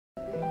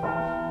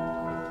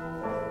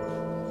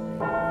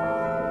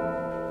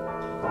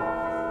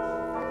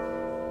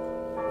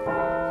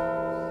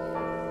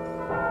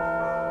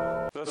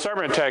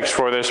sermon text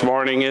for this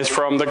morning is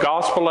from the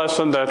gospel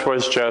lesson that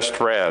was just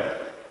read.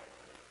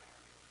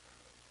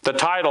 The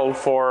title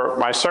for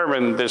my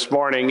sermon this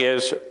morning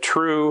is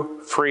True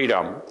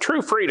Freedom.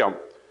 True Freedom.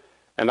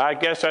 And I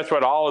guess that's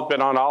what has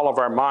been on all of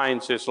our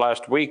minds this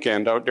last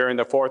weekend during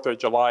the 4th of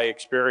July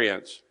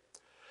experience.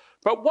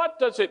 But what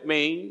does it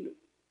mean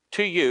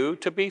to you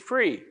to be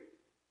free?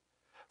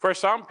 For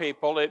some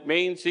people, it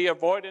means the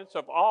avoidance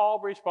of all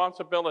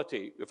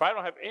responsibility. If I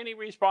don't have any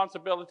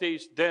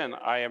responsibilities, then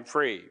I am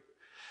free.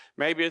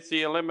 Maybe it's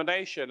the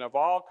elimination of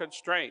all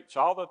constraints,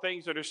 all the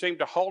things that seem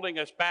to holding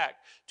us back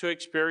to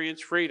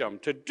experience freedom,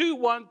 to do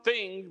one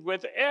thing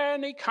with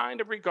any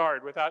kind of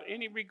regard, without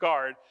any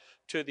regard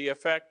to the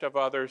effect of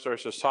others or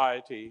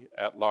society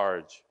at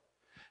large.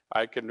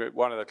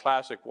 One of the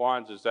classic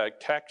ones is that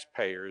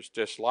taxpayers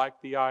dislike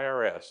the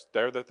IRS.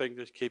 They're the thing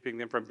that's keeping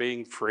them from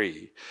being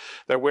free.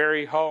 The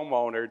weary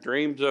homeowner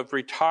dreams of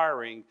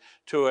retiring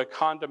to a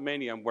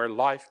condominium where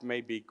life may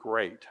be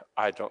great,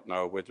 I don't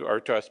know, or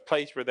to a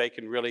place where they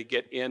can really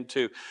get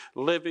into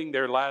living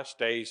their last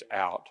days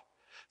out.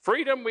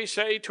 Freedom, we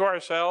say to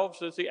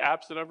ourselves, is the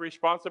absence of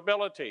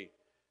responsibility.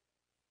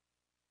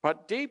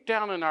 But deep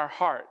down in our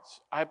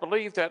hearts, I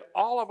believe that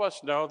all of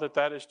us know that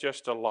that is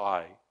just a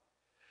lie.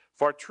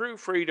 For true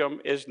freedom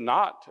is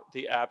not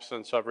the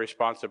absence of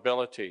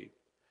responsibility.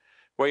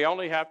 We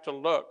only have to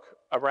look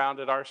around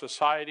at our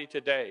society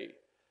today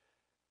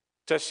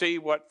to see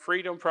what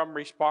freedom from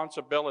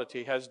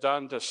responsibility has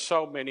done to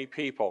so many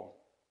people,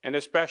 and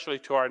especially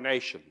to our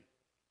nation.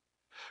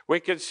 We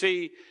can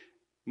see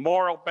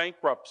moral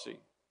bankruptcy.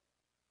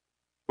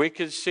 We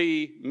can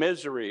see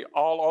misery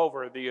all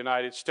over the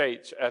United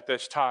States at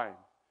this time.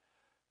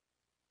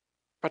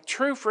 But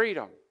true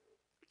freedom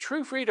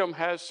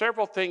has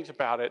several things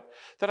about it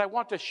that I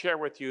want to share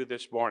with you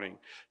this morning.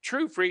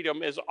 True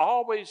freedom is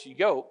always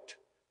yoked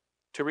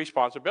to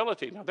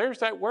responsibility. Now, there's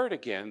that word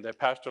again that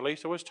Pastor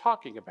Lisa was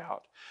talking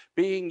about,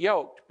 being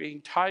yoked,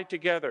 being tied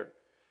together.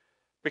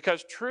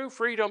 Because true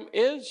freedom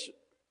is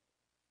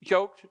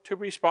yoked to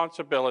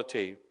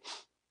responsibility.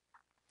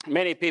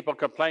 Many people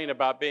complain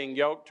about being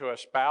yoked to a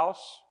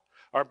spouse,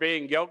 or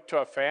being yoked to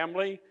a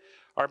family,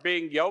 or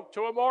being yoked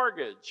to a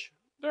mortgage.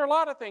 There are a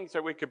lot of things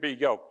that we could be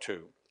yoked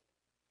to.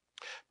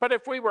 But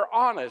if we were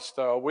honest,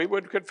 though, we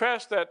would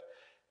confess that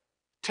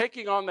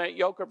taking on that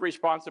yoke of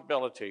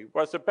responsibility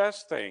was the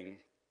best thing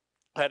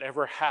that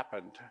ever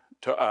happened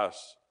to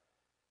us.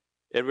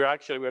 It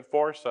actually would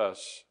force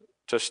us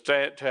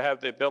to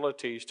have the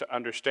abilities to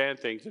understand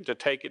things and to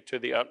take it to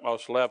the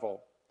utmost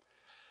level.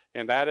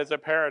 And that is a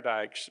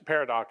paradox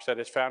that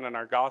is found in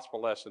our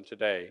gospel lesson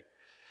today,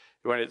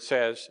 when it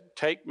says,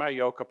 "Take my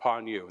yoke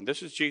upon you." And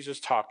this is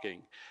Jesus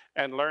talking.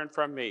 "And learn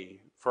from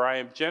me, for I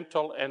am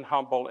gentle and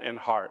humble in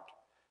heart."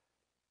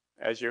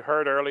 As you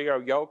heard earlier,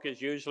 a yoke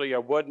is usually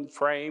a wooden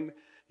frame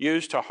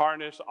used to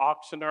harness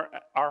oxen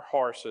or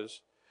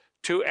horses.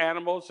 Two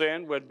animals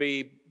then would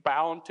be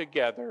bound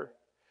together.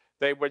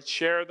 They would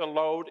share the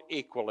load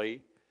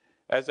equally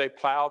as they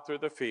plowed through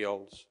the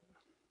fields.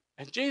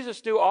 And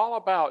Jesus knew all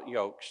about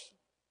yokes.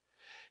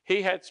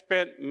 He had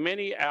spent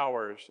many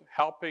hours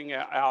helping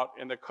out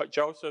in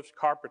Joseph's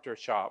carpenter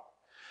shop.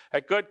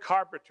 A good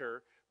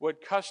carpenter would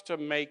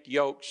custom make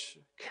yokes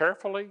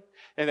carefully,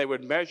 and they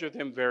would measure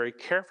them very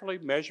carefully,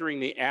 measuring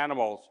the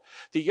animals.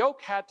 The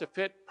yoke had to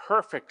fit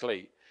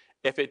perfectly.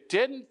 If it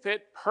didn't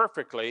fit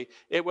perfectly,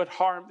 it would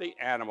harm the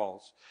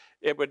animals.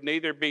 It would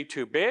neither be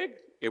too big,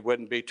 it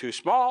wouldn't be too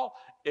small,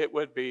 it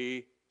would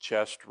be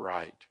just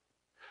right.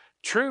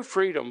 True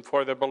freedom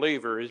for the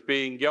believer is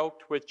being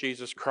yoked with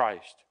Jesus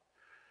Christ.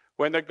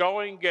 When the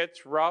going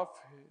gets rough,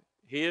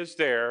 he is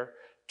there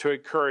to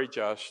encourage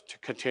us to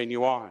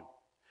continue on.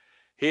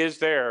 He is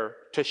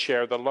there to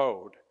share the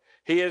load.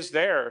 He is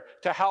there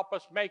to help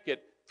us make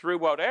it through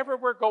whatever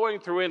we're going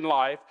through in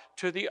life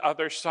to the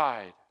other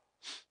side.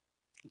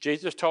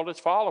 Jesus told his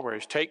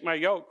followers, "Take my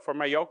yoke, for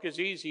my yoke is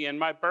easy and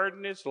my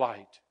burden is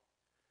light."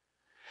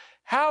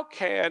 How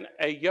can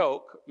a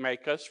yoke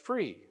make us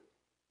free?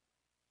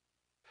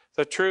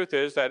 The truth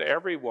is that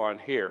everyone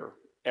here,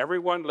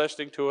 everyone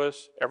listening to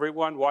us,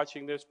 everyone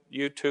watching this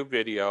YouTube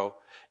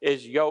video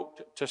is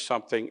yoked to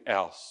something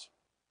else.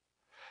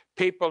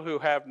 People who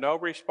have no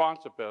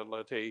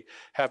responsibility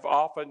have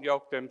often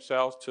yoked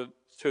themselves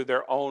to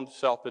their own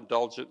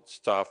self-indulgent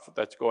stuff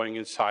that's going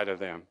inside of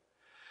them.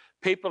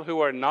 People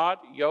who are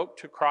not yoked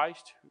to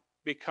Christ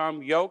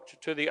become yoked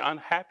to the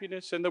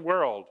unhappiness in the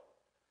world.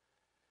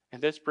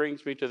 And this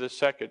brings me to the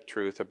second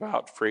truth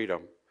about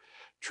freedom.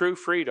 True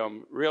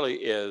freedom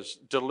really is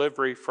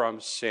delivery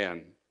from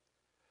sin.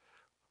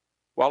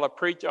 While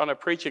on a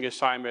preaching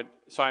assignment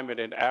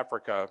in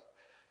Africa,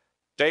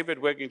 David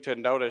Wigington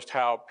noticed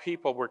how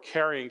people were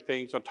carrying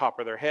things on top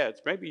of their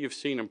heads. Maybe you've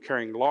seen them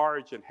carrying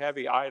large and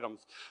heavy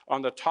items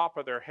on the top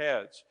of their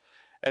heads.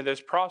 And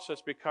this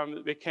process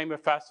became a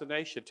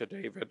fascination to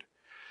David.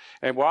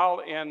 And while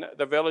in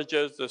the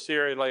villages of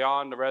Sierra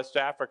Leone, the West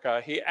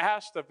Africa, he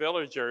asked the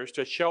villagers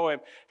to show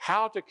him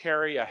how to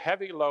carry a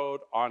heavy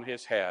load on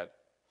his head.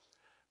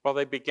 Well,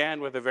 they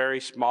began with a very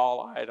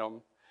small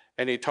item,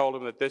 And he told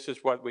them that this is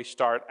what we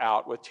start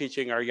out with,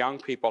 teaching our young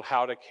people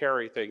how to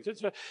carry things.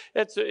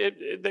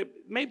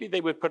 Maybe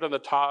they would put on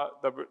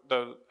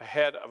the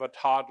head of a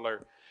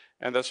toddler,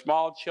 and the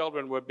small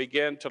children would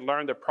begin to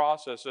learn the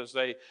process as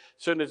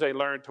soon as they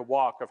learn to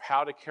walk, of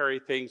how to carry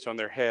things on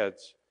their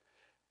heads.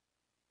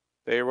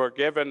 They were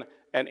given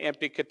an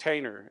empty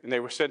container, and they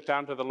were sent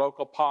down to the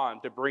local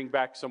pond to bring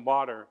back some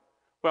water.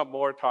 Well,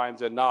 more times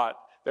than not,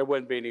 there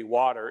wouldn't be any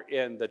water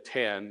in the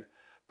tin.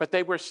 But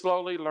they were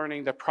slowly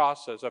learning the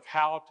process of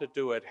how to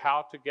do it,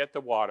 how to get the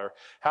water,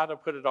 how to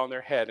put it on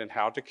their head, and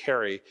how to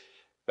carry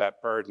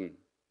that burden.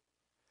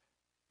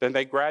 Then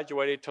they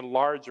graduated to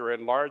larger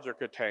and larger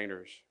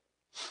containers.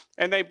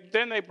 And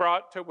then they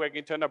brought to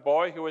Wigington a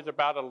boy who was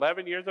about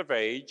 11 years of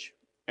age,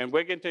 and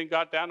Wigington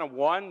got down on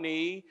one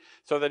knee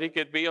so that he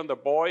could be on the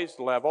boy's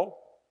level.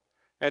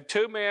 And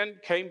two men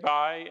came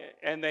by,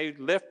 and they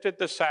lifted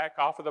the sack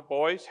off of the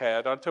boy's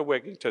head onto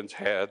Wigington's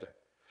head.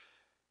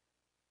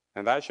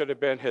 And that should have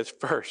been his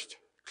first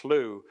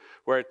clue,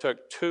 where it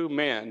took two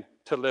men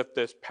to lift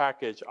this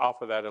package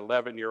off of that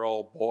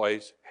 11-year-old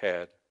boy's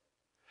head.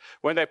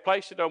 When they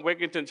placed it on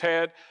Wigington's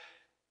head,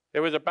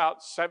 it was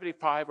about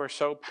 75 or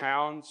so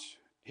pounds.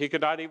 He could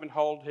not even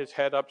hold his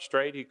head up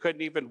straight. He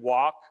couldn't even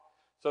walk.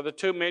 So the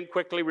two men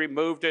quickly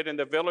removed it, and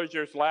the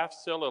villagers laughed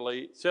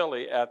silly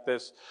at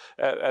this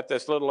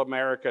little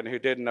American who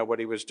didn't know what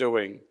he was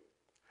doing.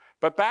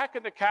 But back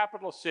in the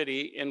capital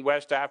city in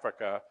West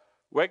Africa,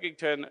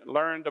 Wigington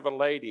learned of a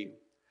lady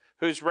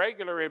whose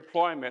regular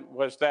employment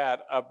was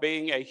that of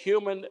being a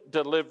human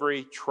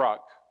delivery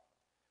truck.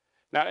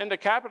 Now, in the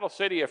capital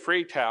city of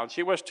Freetown,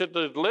 she was to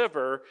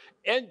deliver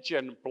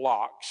engine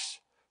blocks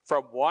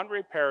from one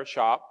repair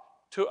shop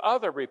to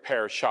other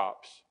repair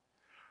shops.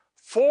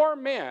 4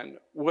 men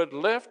would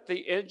lift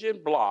the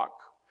engine block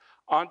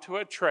onto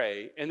a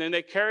tray, and then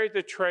they carried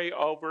the tray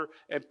over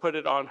and put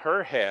it on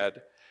her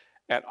head,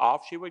 and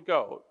off she would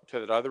go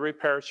to another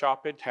repair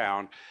shop in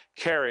town,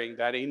 carrying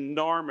that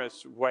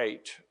enormous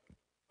weight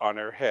on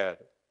her head.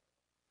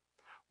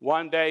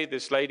 One day,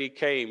 this lady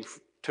came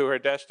to her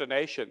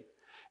destination,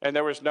 and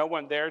there was no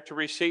one there to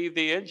receive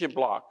the engine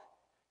block.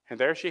 And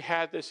there she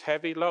had this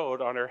heavy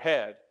load on her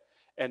head,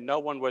 and no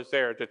one was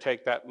there to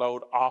take that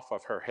load off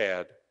of her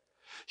head.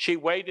 She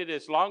waited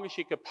as long as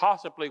she could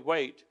possibly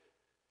wait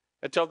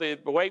until the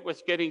weight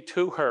was getting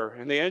to her,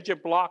 and the engine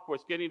block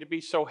was getting to be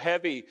so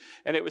heavy,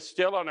 and it was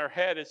still on her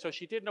head, and so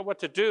she didn't know what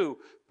to do.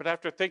 But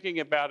after thinking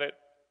about it,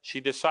 she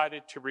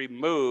decided to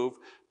remove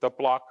the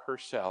block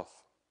herself.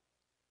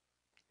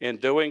 In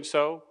doing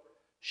so,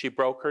 she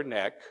broke her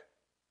neck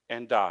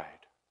and died.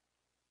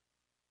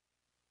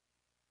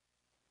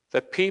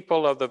 The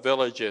people of the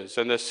villages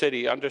and the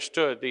city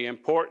understood the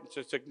importance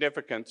and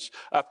significance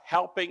of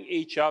helping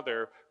each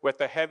other with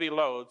the heavy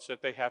loads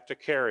that they have to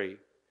carry.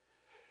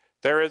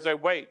 There is a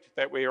weight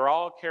that we are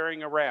all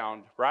carrying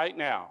around right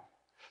now.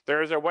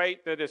 There is a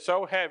weight that is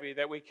so heavy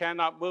that we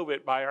cannot move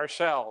it by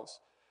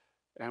ourselves,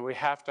 and we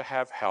have to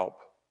have help.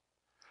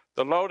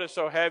 The load is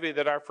so heavy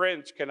that our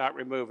friends cannot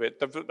remove it.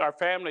 Our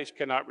families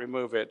cannot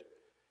remove it.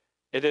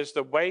 It is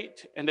the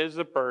weight and it is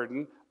the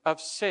burden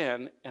of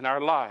sin in our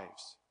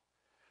lives.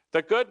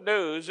 The good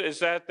news is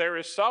that there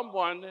is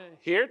someone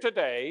here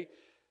today,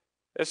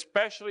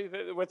 especially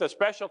with a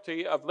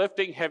specialty of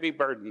lifting heavy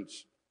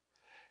burdens.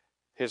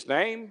 His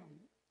name,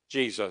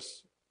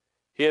 Jesus.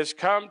 He has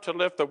come to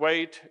lift the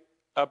weight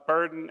of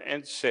burden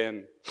and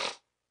sin.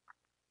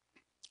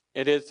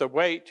 It is the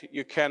weight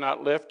you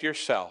cannot lift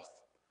yourself,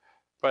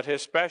 but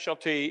his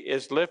specialty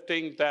is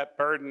lifting that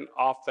burden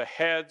off the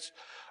heads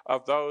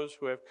of those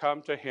who have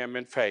come to him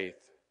in faith.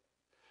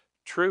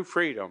 True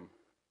freedom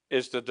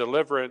is the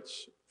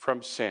deliverance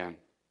from sin.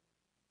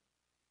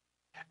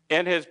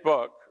 In his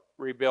book,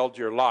 Rebuild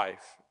Your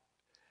Life,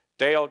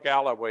 Dale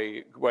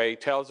Galloway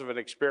tells of an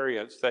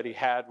experience that he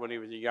had when he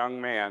was a young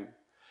man.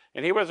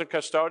 And he was a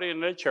custodian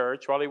in a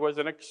church while he was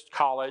in a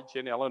college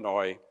in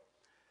Illinois.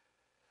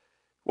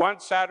 One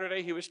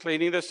Saturday, he was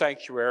cleaning the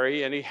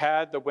sanctuary, and he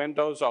had the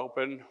windows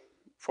open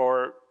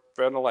for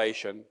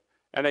ventilation,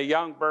 and a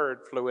young bird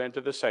flew into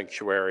the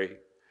sanctuary.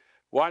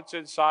 Once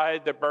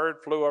inside, the bird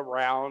flew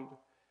around,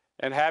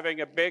 and having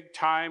a big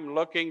time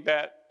looking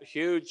that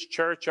huge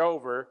church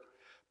over,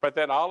 but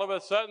then all of a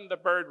sudden the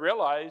bird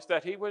realized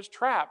that he was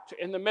trapped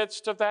in the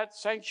midst of that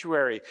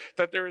sanctuary,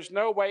 that there is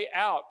no way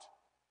out.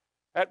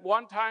 At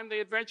one time the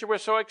adventure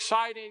was so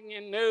exciting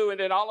and new, and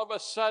then all of a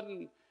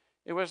sudden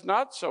it was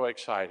not so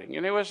exciting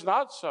and it was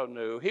not so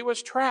new. He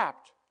was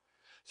trapped.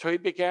 So he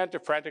began to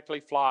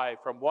frantically fly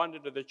from one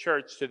end of the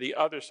church to the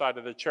other side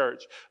of the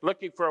church,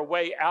 looking for a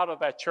way out of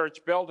that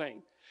church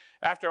building.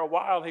 After a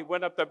while, he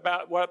went up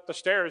the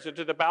stairs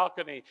into the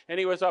balcony, and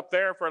he was up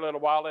there for a little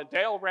while, and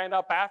Dale ran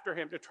up after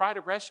him to try to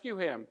rescue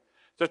him,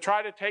 to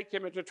try to take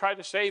him and to try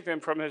to save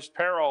him from his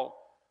peril.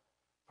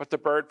 But the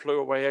bird flew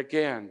away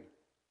again.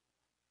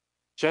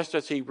 Just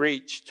as he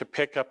reached to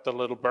pick up the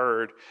little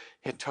bird,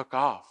 it took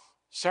off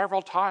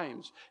several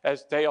times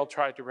as Dale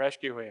tried to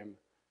rescue him.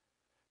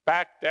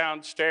 Back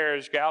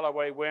downstairs,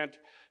 Galloway went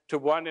to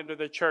one end of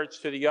the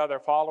church to the other,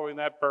 following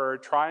that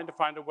bird, trying to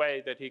find a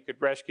way that he could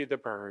rescue the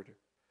bird.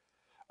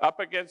 Up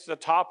against the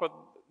top of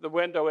the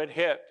window it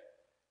hit,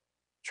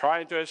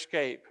 trying to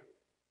escape,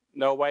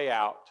 no way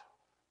out,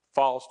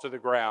 falls to the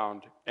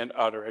ground in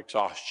utter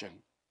exhaustion.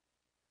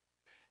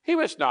 He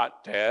was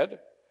not dead,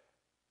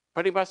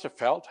 but he must have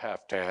felt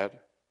half dead.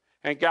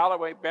 And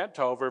Galloway bent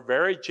over,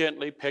 very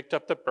gently picked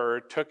up the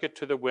bird, took it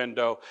to the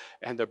window,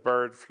 and the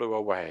bird flew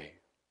away.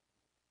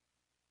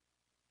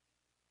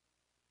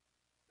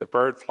 The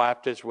bird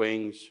flapped his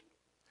wings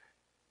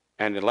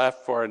and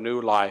left for a new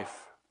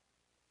life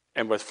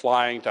and was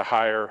flying to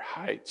higher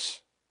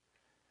heights.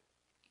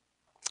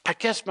 I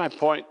guess my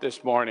point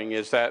this morning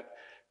is that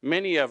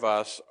many of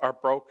us are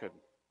broken.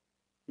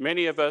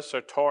 Many of us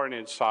are torn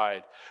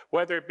inside,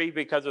 whether it be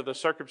because of the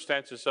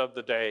circumstances of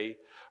the day,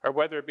 or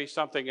whether it be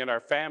something in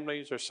our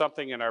families or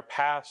something in our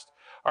past,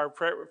 or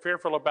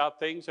fearful about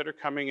things that are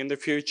coming in the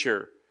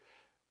future.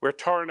 We're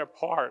torn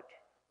apart.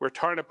 We're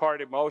torn apart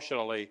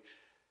emotionally,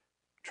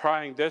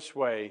 trying this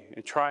way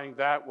and trying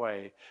that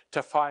way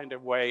to find a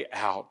way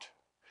out,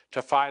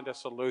 to find a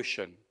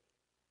solution.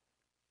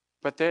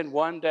 But then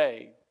one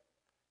day,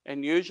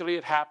 and usually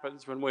it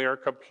happens when we are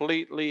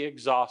completely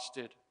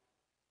exhausted,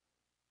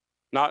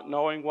 not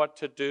knowing what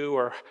to do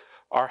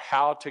or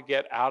how to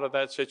get out of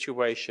that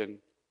situation,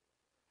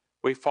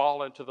 we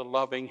fall into the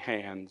loving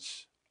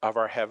hands of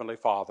our Heavenly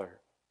Father.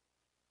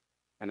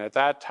 And at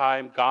that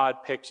time, God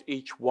picks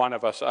each one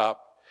of us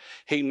up.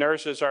 He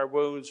nurses our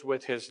wounds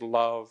with his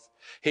love.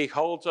 He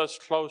holds us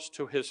close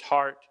to his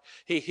heart.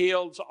 He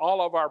heals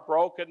all of our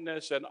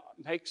brokenness and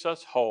makes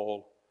us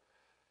whole.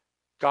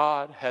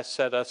 God has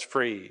set us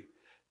free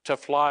to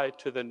fly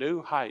to the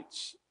new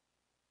heights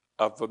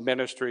of the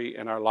ministry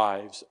in our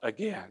lives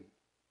again.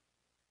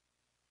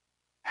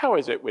 How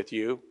is it with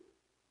you?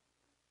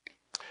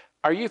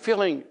 Are you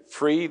feeling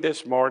free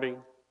this morning?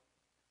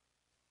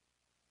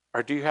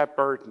 Or do you have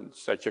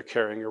burdens that you're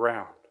carrying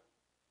around?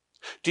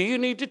 Do you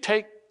need to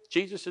take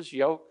Jesus'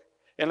 yoke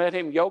and let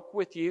him yoke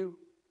with you?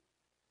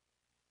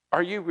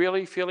 Are you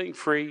really feeling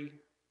free?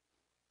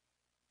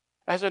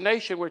 As a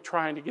nation, we're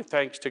trying to give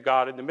thanks to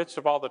God. In the midst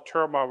of all the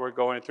turmoil we're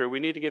going through,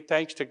 we need to give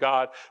thanks to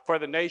God for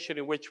the nation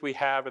in which we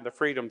have and the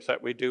freedoms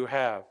that we do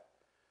have.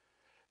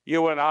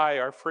 You and I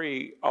are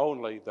free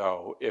only,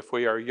 though, if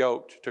we are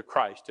yoked to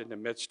Christ in the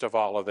midst of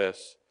all of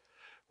this.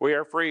 We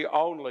are free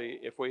only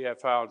if we have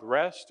found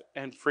rest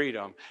and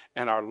freedom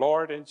in our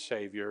Lord and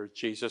Savior,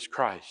 Jesus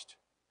Christ.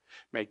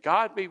 May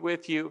God be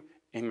with you,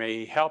 and may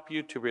he help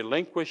you to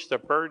relinquish the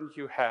burdens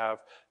you have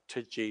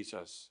to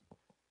Jesus.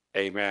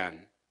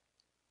 Amen.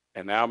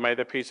 And now may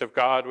the peace of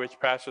God, which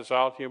passes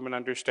all human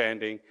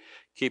understanding,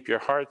 keep your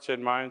hearts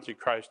and minds in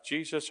Christ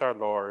Jesus our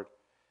Lord.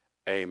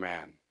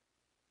 Amen.